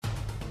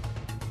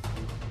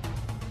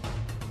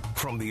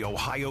From the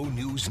Ohio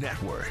News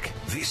Network,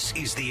 this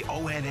is the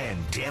ONN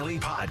Daily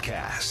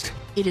Podcast.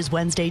 It is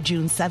Wednesday,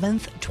 June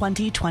 7th,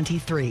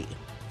 2023.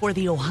 For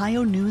the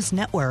Ohio News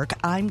Network,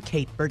 I'm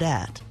Kate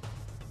Burdett.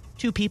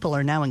 2 people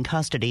are now in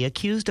custody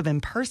accused of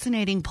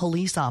impersonating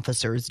police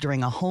officers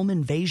during a home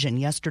invasion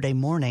yesterday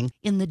morning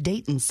in the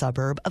Dayton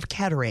suburb of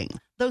Kettering.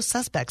 Those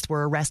suspects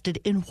were arrested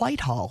in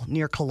Whitehall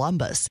near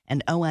Columbus,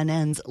 and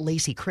ONN's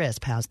Lacey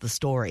Crisp has the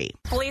story.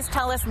 Police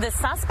tell us the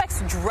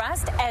suspects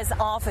dressed as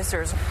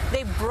officers.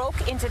 They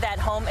broke into that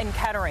home in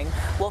Kettering.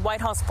 Well,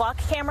 Whitehall's flock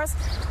cameras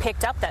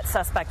picked up that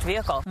suspect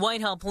vehicle.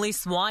 Whitehall police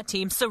SWAT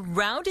team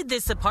surrounded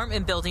this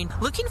apartment building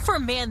looking for a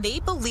man they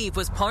believe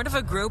was part of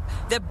a group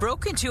that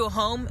broke into a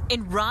home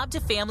and robbed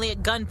a family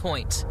at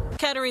gunpoint.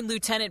 Kettering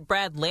Lieutenant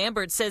Brad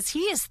Lambert says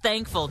he is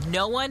thankful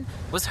no one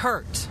was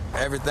hurt.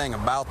 Everything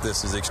about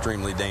this is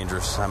extremely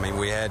dangerous. I mean,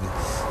 we had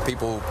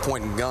people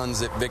pointing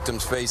guns at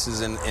victims'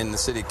 faces in the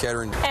city of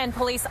Kettering. And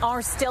police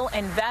are still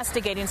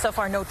investigating. So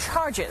far, no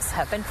charges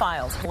have been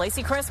filed.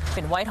 Lacey Crisp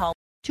in Whitehall.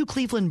 2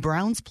 Cleveland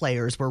Browns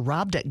players were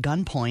robbed at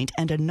gunpoint,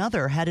 and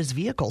another had his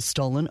vehicle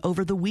stolen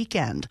over the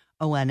weekend.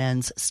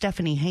 ONN's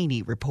Stephanie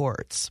Haney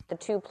reports. The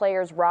 2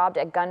 players robbed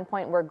at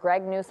gunpoint were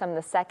Greg Newsome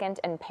II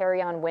and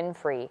Perrion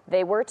Winfrey.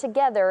 They were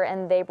together,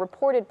 and they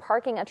reported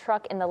parking a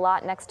truck in the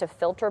lot next to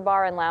Filter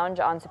Bar and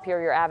Lounge on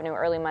Superior Avenue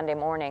early Monday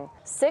morning.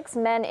 6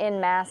 men in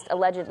masks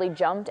allegedly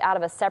jumped out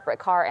of a separate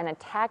car and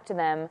attacked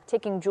them,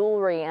 taking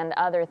jewelry and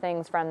other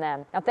things from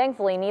them. Now,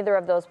 thankfully, neither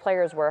of those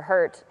players were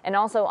hurt. And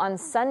also on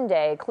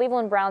Sunday,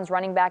 Cleveland Browns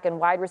running back and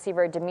wide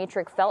receiver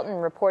Demetric Felton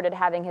reported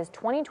having his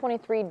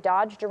 2023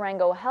 Dodge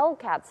Durango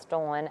Hellcat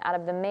stolen out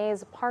of the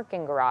Maze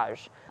parking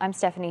garage. I'm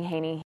Stephanie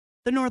Haney.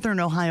 The Northern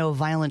Ohio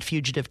Violent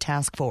Fugitive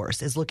Task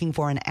Force is looking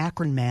for an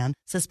Akron man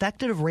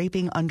suspected of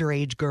raping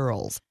underage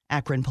girls.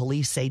 Akron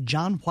police say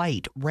John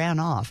White ran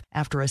off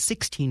after a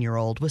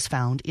 16-year-old was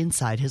found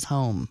inside his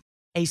home.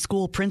 A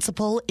school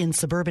principal in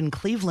suburban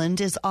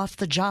Cleveland is off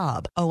the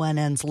job.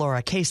 ONN's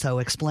Laura Queso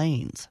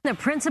explains. The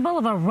principal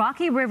of a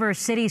Rocky River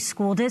City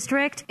school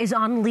district is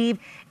on leave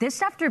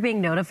this after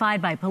being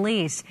notified by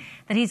police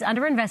that he's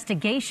under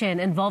investigation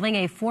involving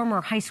a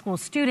former high school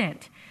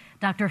student.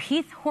 Dr.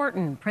 Heath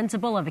Horton,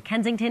 principal of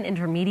Kensington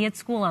Intermediate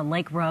School on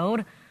Lake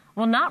Road,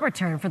 will not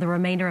return for the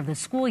remainder of the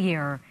school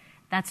year.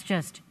 That's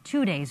just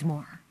 2 days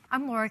more.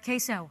 I'm Laura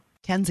Queso.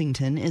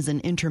 Kensington is an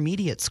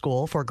intermediate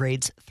school for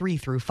grades 3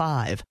 through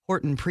 5.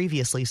 Horton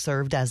previously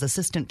served as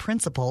assistant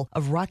principal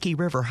of Rocky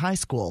River High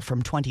School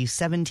from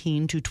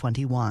 2017 to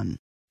 21.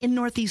 In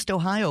Northeast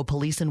Ohio,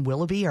 police in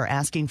Willoughby are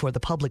asking for the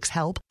public's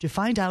help to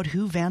find out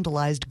who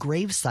vandalized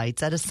grave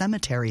sites at a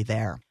cemetery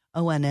there.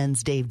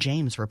 ONN's Dave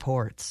James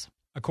reports.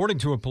 According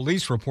to a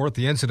police report,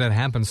 the incident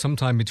happened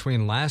sometime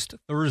between last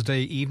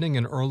Thursday evening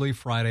and early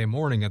Friday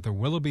morning at the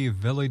Willoughby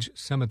Village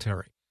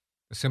Cemetery.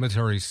 The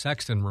cemetery's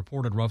sexton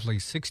reported roughly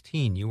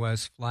 16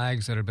 U.S.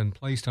 flags that had been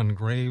placed on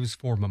graves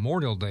for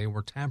Memorial Day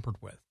were tampered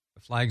with.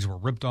 The flags were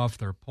ripped off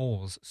their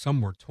poles. Some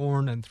were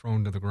torn and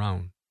thrown to the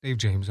ground. Dave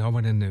James,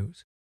 ONN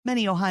News.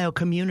 Many Ohio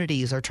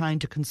communities are trying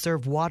to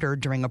conserve water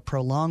during a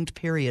prolonged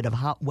period of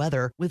hot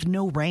weather with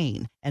no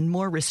rain, and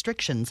more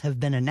restrictions have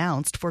been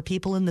announced for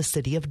people in the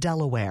city of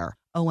Delaware.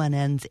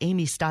 ONN's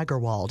Amy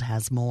Steigerwald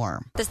has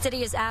more. The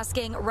city is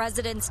asking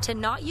residents to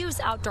not use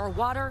outdoor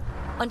water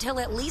until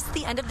at least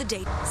the end of the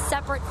day.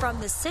 Separate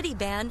from the city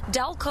ban,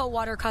 Delco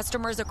water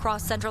customers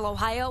across central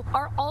Ohio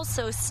are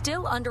also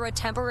still under a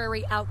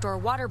temporary outdoor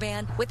water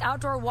ban, with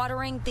outdoor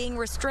watering being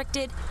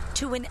restricted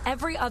to an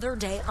every other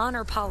day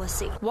honor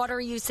policy.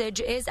 Water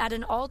usage is at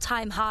an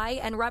all-time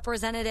high, and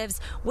representatives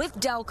with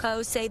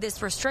Delco say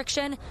this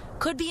restriction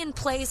could be in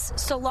place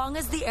so long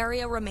as the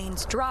area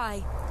remains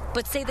dry,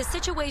 but say the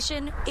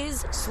situation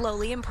is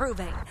slowly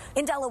improving.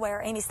 In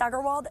Delaware, Amy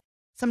Steigerwald.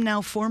 Some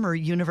now former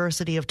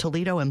University of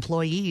Toledo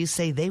employees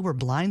say they were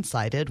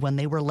blindsided when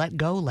they were let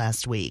go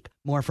last week.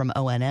 More from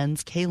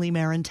ONN's Kaylee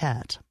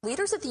Marintet.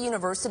 Leaders at the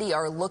university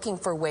are looking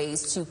for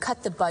ways to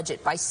cut the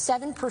budget by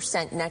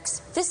 7%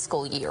 next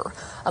fiscal year.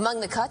 Among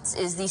the cuts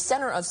is the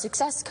Center of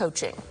Success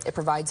Coaching. It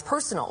provides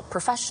personal,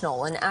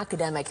 professional, and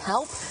academic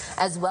help,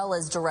 as well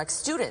as directs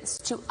students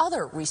to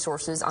other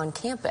resources on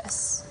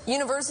campus.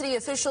 University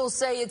officials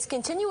say it's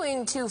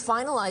continuing to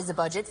finalize the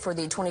budget for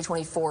the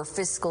 2024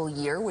 fiscal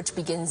year, which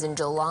begins in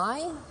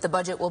July. The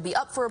budget will be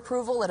up for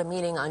approval at a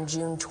meeting on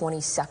June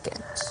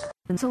 22nd.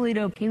 In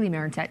Toledo, Kaylee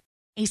Marintet.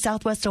 A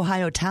Southwest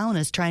Ohio town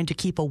is trying to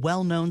keep a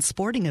well-known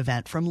sporting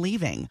event from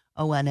leaving.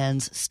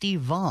 ONN's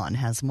Steve Vaughn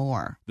has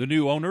more. The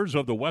new owners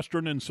of the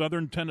Western and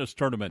Southern Tennis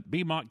Tournament,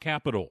 BMont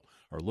Capital,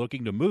 are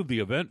looking to move the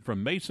event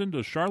from Mason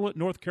to Charlotte,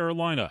 North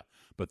Carolina.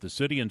 But the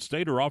city and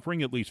state are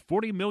offering at least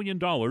 $40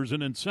 million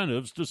in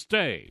incentives to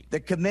stay. The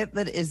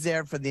commitment is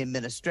there from the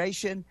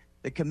administration.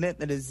 The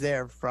commitment is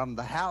there from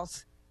the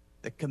House.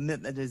 The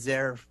commitment is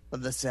there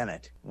from the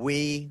Senate.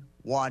 We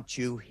want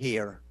you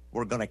here.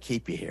 We're going to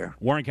keep you here.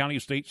 Warren County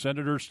State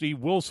Senator Steve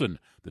Wilson.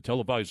 The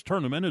televised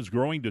tournament is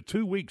growing to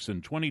 2 weeks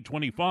in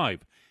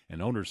 2025,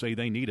 and owners say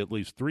they need at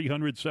least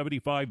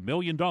 $375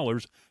 million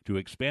to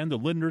expand the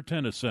Lindner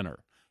Tennis Center.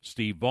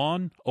 Steve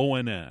Vaughn,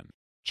 ONN.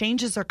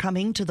 Changes are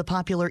coming to the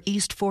popular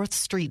East 4th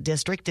Street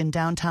district in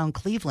downtown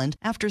Cleveland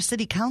after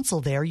City Council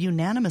there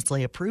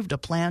unanimously approved a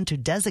plan to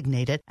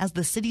designate it as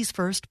the city's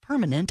first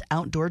permanent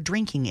outdoor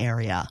drinking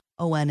area.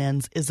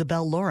 ONN's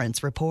Isabel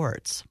Lawrence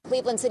reports.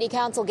 Cleveland City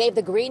Council gave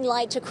the green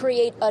light to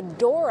create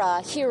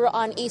Adora here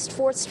on East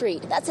 4th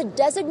Street. That's a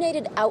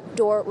designated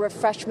outdoor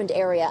refreshment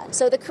area.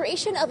 So the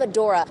creation of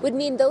Adora would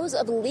mean those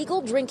of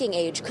legal drinking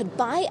age could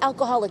buy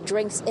alcoholic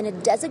drinks in a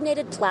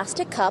designated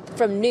plastic cup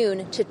from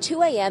noon to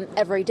 2 a.m.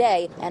 every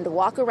day and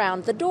walk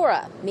around the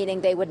Dora, meaning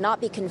they would not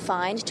be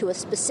confined to a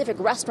specific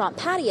restaurant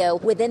patio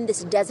within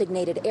this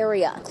designated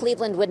area.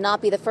 Cleveland would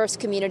not be the first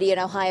community in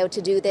Ohio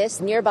to do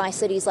this. Nearby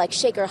cities like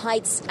Shaker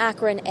Heights,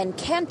 Akron, and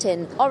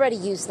Canton already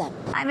use them.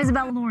 I'm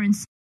Isabel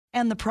Lawrence.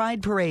 And the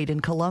Pride Parade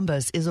in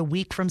Columbus is a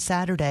week from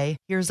Saturday.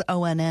 Here's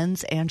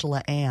ONN's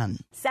Angela Ann.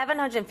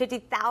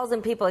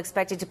 750,000 people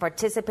expected to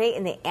participate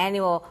in the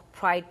annual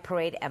Pride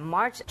Parade at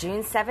March,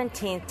 June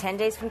 17th, 10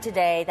 days from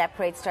today. That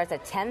parade starts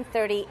at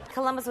 10:30.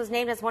 Columbus was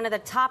named as one of the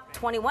top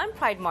 21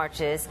 Pride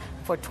marches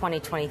for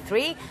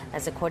 2023,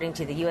 as according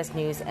to the U.S.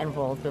 News and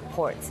World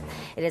Reports.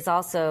 It is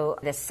also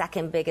the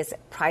second biggest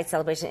Pride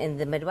celebration in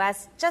the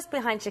Midwest, just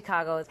behind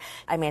Chicago's.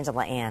 I'm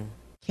Angela Ann.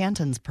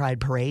 Canton's Pride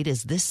Parade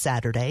is this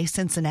Saturday.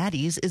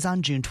 Cincinnati's is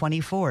on June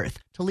 24th.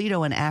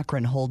 Toledo and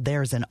Akron hold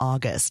theirs in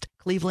August.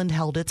 Cleveland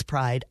held its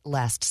Pride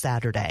last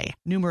Saturday.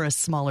 Numerous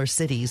smaller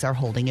cities are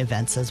holding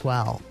events as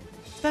well.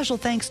 Special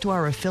thanks to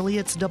our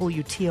affiliates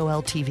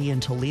WTOL-TV in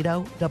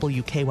Toledo,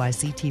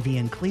 WKYC-TV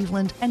in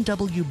Cleveland, and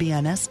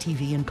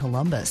WBNS-TV in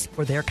Columbus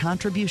for their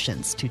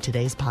contributions to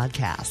today's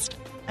podcast.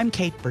 I'm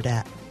Kate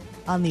Burdett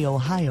on the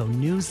Ohio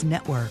News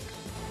Network.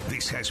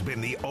 This has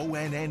been the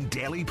ONN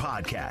Daily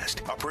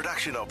Podcast, a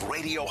production of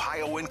Radio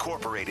Ohio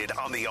Incorporated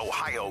on the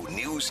Ohio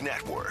News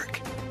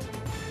Network.